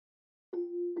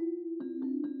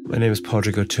My name is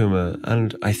Padraig O'Tuma,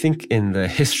 and I think in the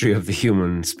history of the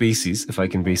human species, if I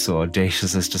can be so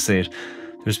audacious as to say it,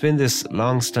 there's been this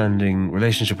long-standing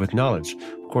relationship with knowledge.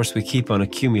 Of course, we keep on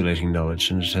accumulating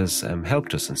knowledge, and it has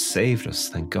helped us and saved us,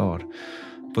 thank God.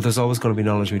 But there's always going to be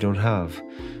knowledge we don't have.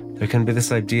 There can be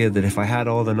this idea that if I had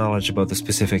all the knowledge about the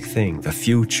specific thing, the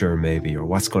future maybe, or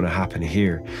what's going to happen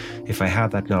here, if I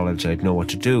had that knowledge, I'd know what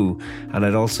to do, and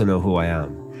I'd also know who I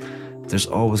am. There's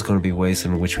always going to be ways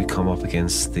in which we come up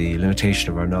against the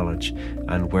limitation of our knowledge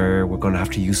and where we're going to have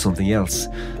to use something else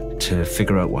to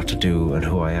figure out what to do and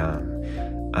who I am.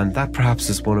 And that perhaps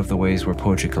is one of the ways where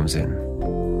poetry comes in.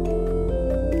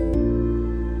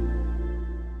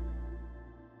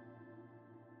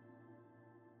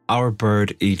 Our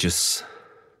Bird Aegis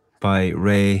by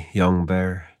Ray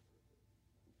Youngbear.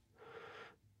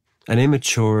 An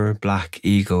immature black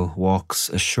eagle walks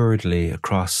assuredly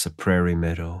across a prairie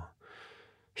meadow.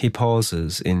 He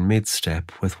pauses in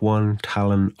mid-step with one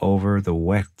talon over the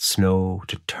wet snow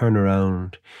to turn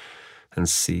around and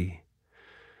see.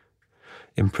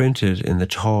 Imprinted in the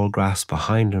tall grass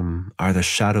behind him are the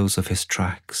shadows of his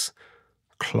tracks,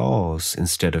 claws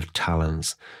instead of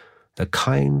talons, the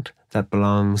kind that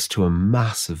belongs to a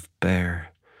massive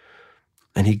bear.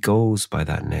 And he goes by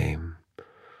that name,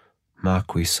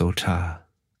 Makwi Sota.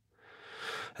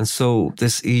 And so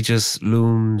this Aegis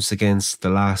looms against the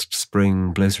last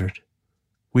spring blizzard.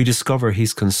 We discover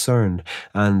he's concerned,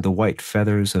 and the white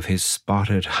feathers of his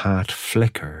spotted hat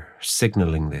flicker,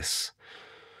 signalling this.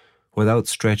 With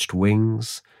outstretched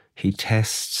wings, he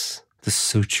tests the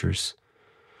sutures.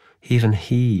 Even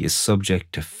he is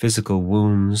subject to physical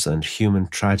wounds and human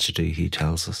tragedy, he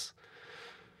tells us.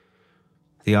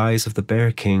 The eyes of the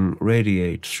Bear King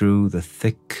radiate through the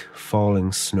thick,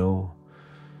 falling snow.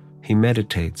 He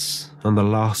meditates on the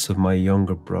loss of my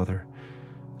younger brother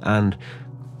and,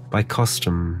 by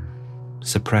custom,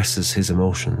 suppresses his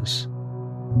emotions.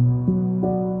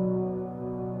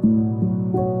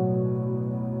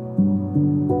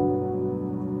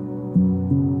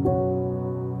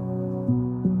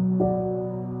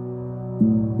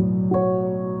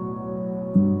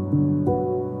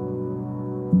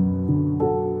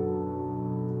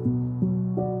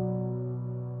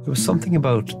 There was something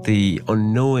about the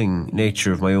unknowing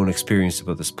nature of my own experience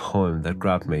about this poem that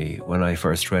grabbed me when I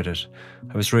first read it.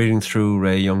 I was reading through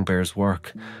Ray Youngbear's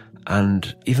work,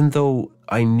 and even though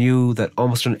I knew that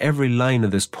almost on every line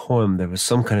of this poem there was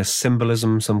some kind of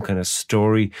symbolism, some kind of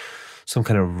story, some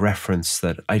kind of reference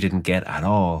that I didn't get at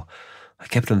all, I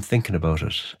kept on thinking about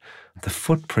it. The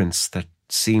footprints that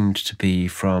seemed to be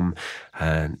from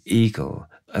an eagle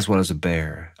as well as a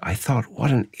bear. I thought, what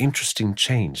an interesting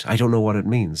change. I don't know what it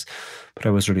means, but I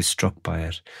was really struck by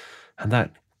it. And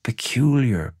that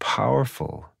peculiar,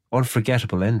 powerful,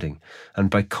 unforgettable ending, and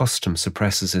by custom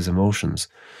suppresses his emotions.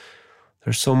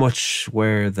 There's so much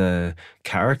where the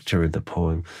character in the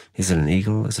poem, is it an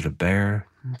eagle? Is it a bear?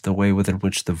 The way within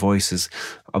which the voice is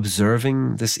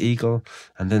observing this eagle,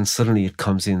 and then suddenly it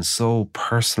comes in so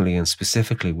personally and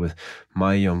specifically with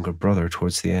my younger brother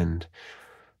towards the end.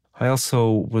 I also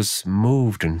was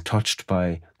moved and touched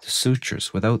by the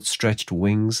sutures. With outstretched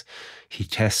wings, he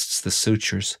tests the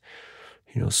sutures.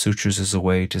 You know, sutures is a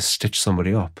way to stitch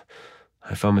somebody up.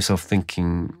 I found myself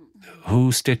thinking,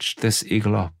 who stitched this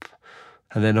eagle up?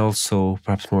 And then also,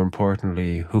 perhaps more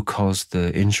importantly, who caused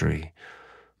the injury?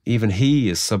 Even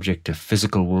he is subject to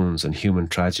physical wounds and human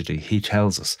tragedy, he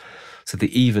tells us. So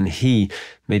the even he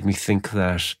made me think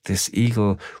that this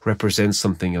eagle represents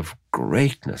something of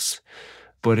greatness,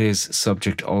 but is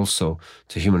subject also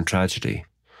to human tragedy.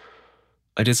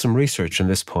 I did some research on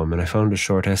this poem and I found a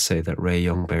short essay that Ray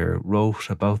Youngbear wrote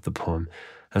about the poem,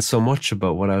 and so much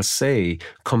about what I'll say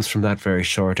comes from that very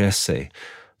short essay.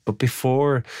 But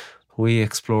before we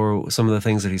explore some of the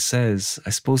things that he says, I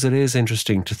suppose it is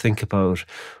interesting to think about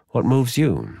what moves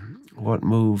you, what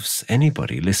moves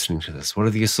anybody listening to this. What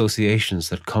are the associations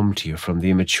that come to you from the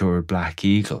immature black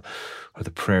eagle, or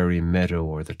the prairie meadow,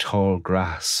 or the tall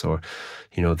grass, or,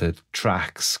 you know, the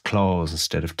tracks, claws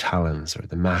instead of talons, or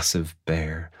the massive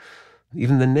bear?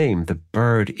 Even the name, the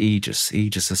bird Aegis.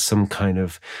 Aegis is some kind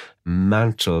of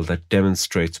mantle that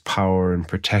demonstrates power and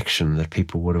protection that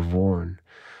people would have worn.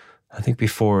 I think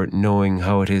before knowing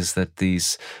how it is that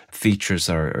these features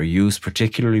are used,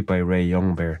 particularly by Ray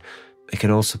Youngbear, it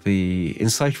can also be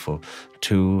insightful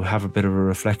to have a bit of a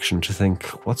reflection, to think,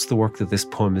 what's the work that this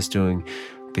poem is doing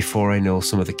before I know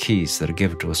some of the keys that are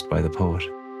given to us by the poet?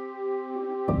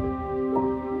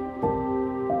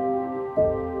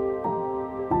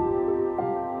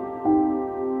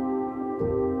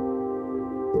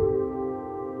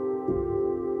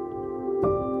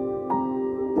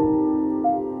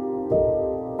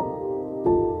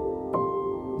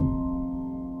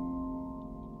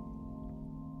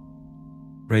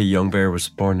 Ray Youngbear was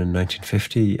born in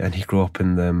 1950 and he grew up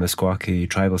in the Meskwaki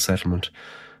tribal settlement.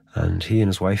 And he and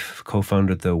his wife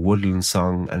co-founded the Woodland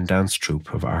Song and Dance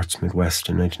Troupe of Arts Midwest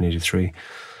in 1983.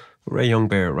 Ray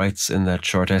Youngbear writes in that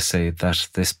short essay that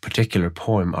this particular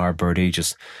poem, Our Bird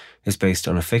Aegis, is based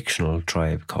on a fictional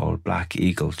tribe called Black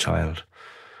Eagle Child.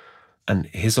 And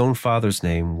his own father's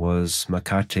name was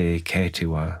Makate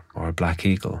Ketiwa, or Black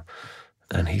Eagle.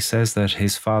 And he says that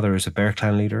his father is a Bear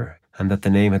Clan leader and that the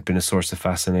name had been a source of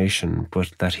fascination,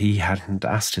 but that he hadn't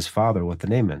asked his father what the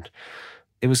name meant.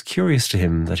 It was curious to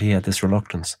him that he had this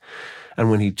reluctance.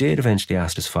 And when he did eventually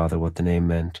ask his father what the name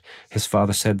meant, his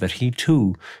father said that he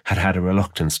too had had a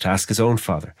reluctance to ask his own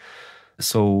father.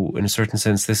 So, in a certain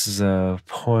sense, this is a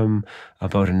poem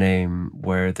about a name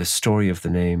where the story of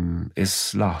the name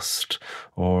is lost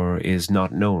or is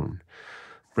not known.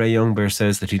 Ray Youngbear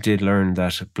says that he did learn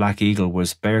that Black Eagle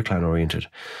was Bear Clan oriented.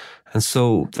 And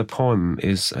so the poem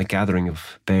is a gathering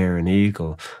of bear and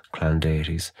eagle clan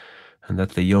deities, and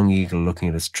that the young eagle looking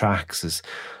at his tracks is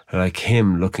like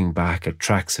him looking back at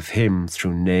tracks of him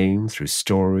through name, through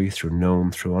story, through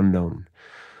known, through unknown.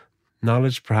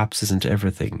 Knowledge perhaps isn't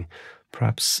everything.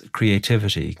 Perhaps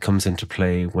creativity comes into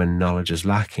play when knowledge is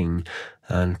lacking,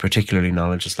 and particularly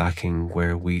knowledge is lacking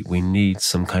where we need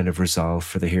some kind of resolve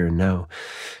for the here and now,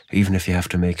 even if you have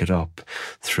to make it up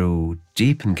through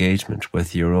deep engagement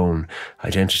with your own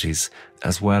identities,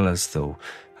 as well as, though,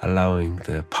 allowing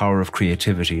the power of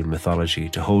creativity and mythology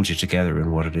to hold you together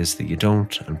in what it is that you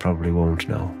don't and probably won't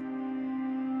know.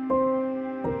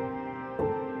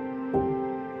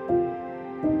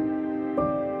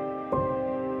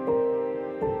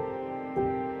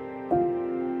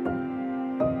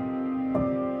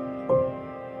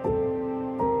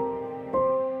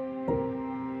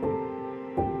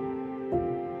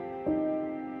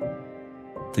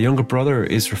 The younger brother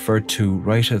is referred to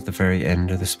right at the very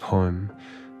end of this poem.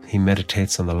 He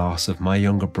meditates on the loss of my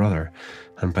younger brother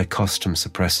and by custom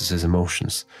suppresses his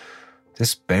emotions.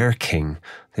 This bear king,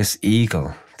 this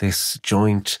eagle, this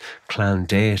joint clan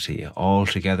deity all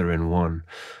together in one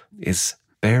is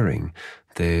bearing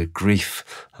the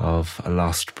grief of a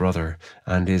lost brother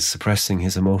and is suppressing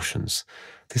his emotions.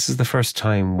 This is the first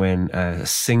time when a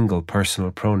single personal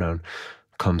pronoun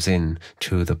comes in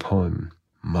to the poem.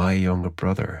 My younger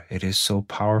brother. It is so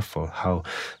powerful how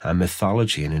a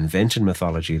mythology, an invented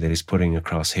mythology that he's putting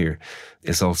across here,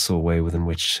 is also a way within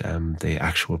which the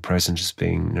actual present is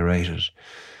being narrated.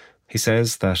 He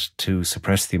says that to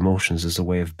suppress the emotions is a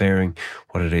way of bearing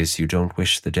what it is you don't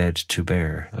wish the dead to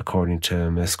bear, according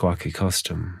to Meskwaki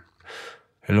custom.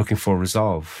 You're looking for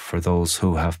resolve for those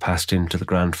who have passed into the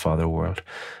grandfather world,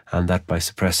 and that by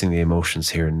suppressing the emotions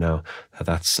here and now,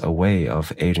 that's a way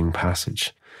of aiding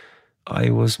passage.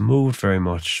 I was moved very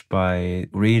much by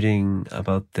reading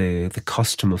about the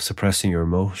custom of suppressing your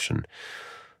emotion.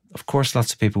 Of course,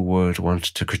 lots of people would want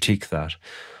to critique that.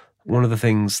 One of the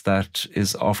things that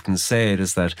is often said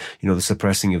is that, the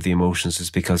suppressing of the emotions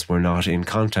is because we're not in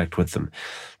contact with them.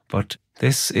 But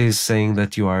this is saying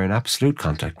that you are in absolute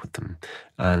contact with them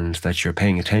and that you're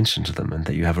paying attention to them and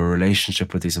that you have a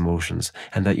relationship with these emotions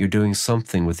and that you're doing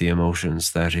something with the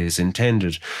emotions that is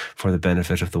intended for the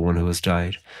benefit of the one who has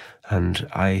died. And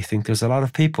I think there's a lot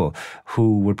of people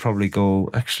who would probably go,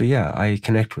 actually, yeah, I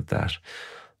connect with that.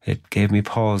 It gave me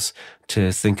pause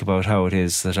to think about how it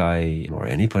is that I, or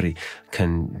anybody,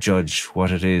 can judge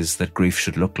what it is that grief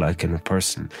should look like in a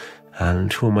person.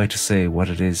 And who am I to say what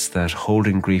it is that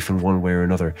holding grief in one way or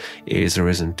another is or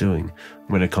isn't doing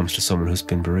when it comes to someone who's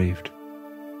been bereaved?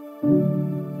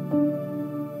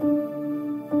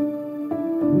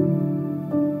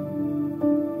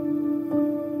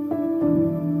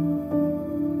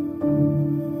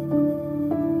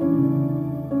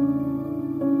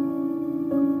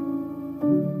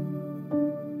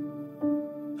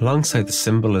 Alongside the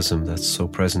symbolism that's so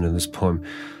present in this poem,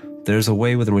 there's a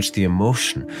way within which the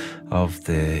emotion of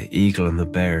the eagle and the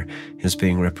bear is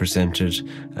being represented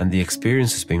and the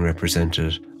experience is being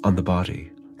represented on the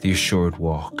body. The assured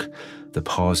walk, the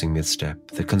pausing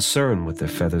mid-step, the concern with the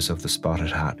feathers of the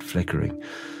spotted hat flickering,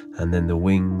 and then the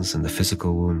wings and the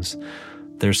physical wounds.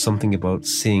 There's something about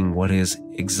seeing what is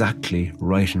exactly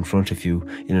right in front of you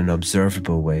in an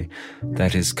observable way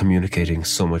that is communicating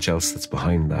so much else that's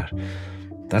behind that.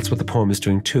 That's what the poem is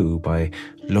doing too, by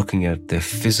looking at the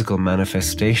physical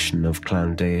manifestation of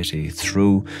clan deity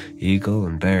through eagle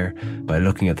and bear, by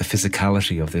looking at the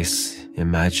physicality of this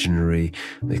imaginary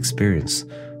experience.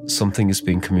 Something is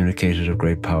being communicated of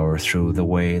great power through the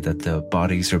way that the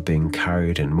bodies are being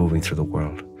carried and moving through the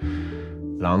world.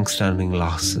 Long-standing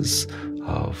losses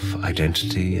of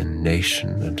identity and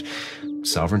nation and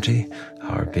sovereignty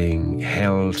are being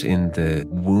held in the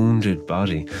wounded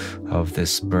body of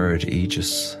this bird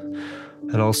Aegis.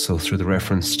 And also through the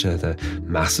reference to the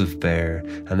massive bear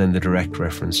and then the direct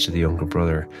reference to the younger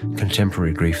brother,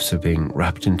 contemporary griefs are being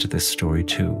wrapped into this story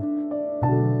too.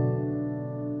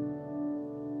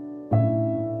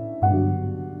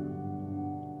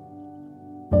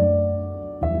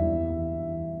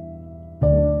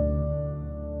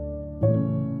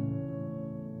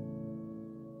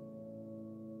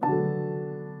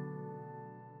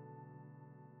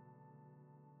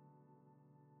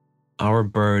 Our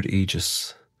Bird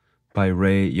Aegis by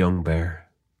Ray Youngbear.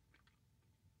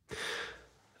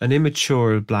 An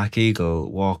immature black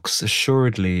eagle walks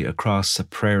assuredly across a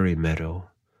prairie meadow.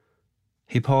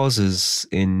 He pauses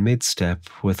in mid-step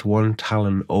with one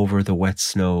talon over the wet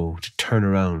snow to turn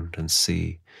around and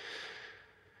see.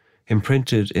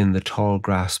 Imprinted in the tall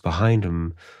grass behind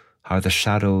him are the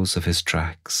shadows of his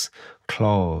tracks,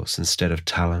 claws instead of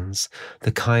talons,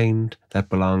 the kind that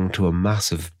belong to a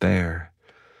massive bear.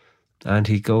 And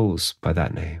he goes by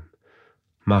that name,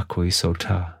 Makui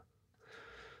Sota.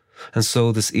 And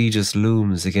so this Aegis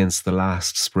looms against the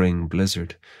last spring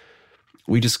blizzard.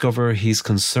 We discover he's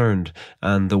concerned,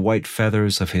 and the white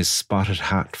feathers of his spotted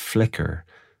hat flicker,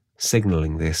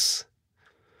 signalling this.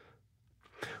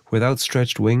 With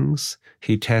outstretched wings,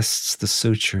 he tests the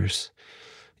sutures.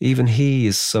 Even he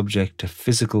is subject to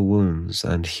physical wounds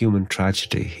and human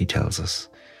tragedy, he tells us.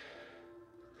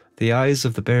 The eyes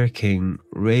of the Bear King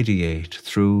radiate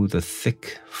through the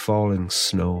thick falling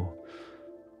snow.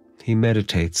 He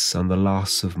meditates on the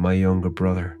loss of my younger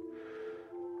brother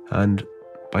and,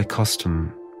 by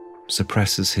custom,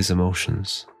 suppresses his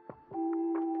emotions.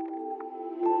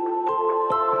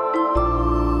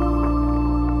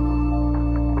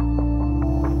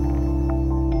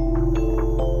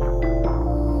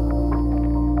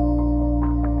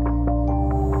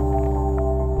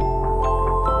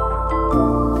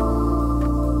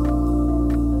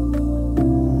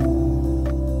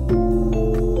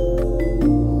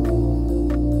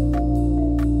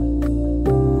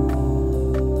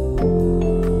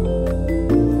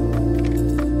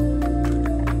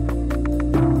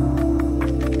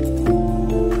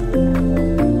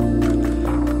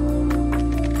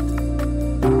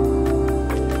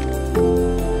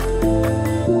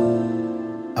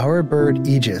 Our Bird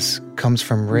Aegis comes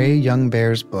from Ray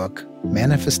Youngbear's book,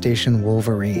 Manifestation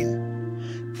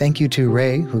Wolverine. Thank you to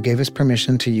Ray, who gave us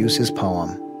permission to use his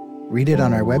poem. Read it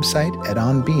on our website at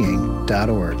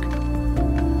onbeing.org.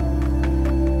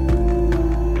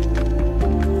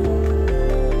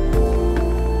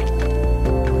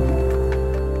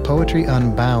 Poetry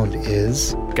Unbound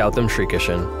is Gautam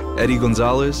Shrikishan, Eddie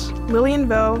Gonzalez, Lillian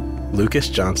Vo, Lucas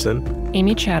Johnson,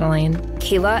 Amy Chatelaine,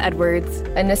 Kayla Edwards,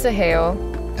 Anissa Hale,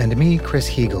 and me, Chris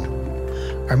Heagle.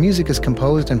 Our music is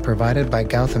composed and provided by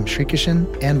Gautam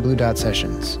Shrikishan and Blue Dot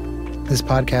Sessions. This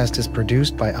podcast is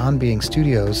produced by On Being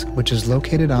Studios, which is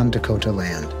located on Dakota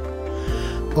land.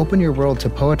 Open your world to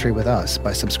poetry with us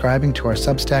by subscribing to our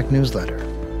Substack newsletter.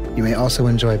 You may also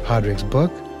enjoy Padraig's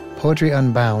book, Poetry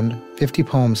Unbound, 50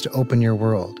 Poems to Open Your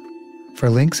World. For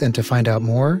links and to find out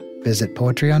more, visit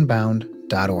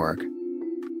poetryunbound.org.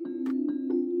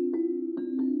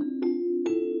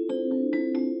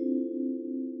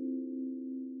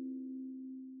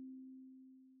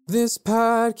 This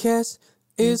podcast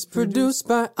is produced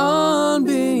by On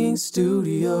Being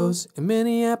Studios in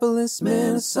Minneapolis,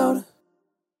 Minnesota.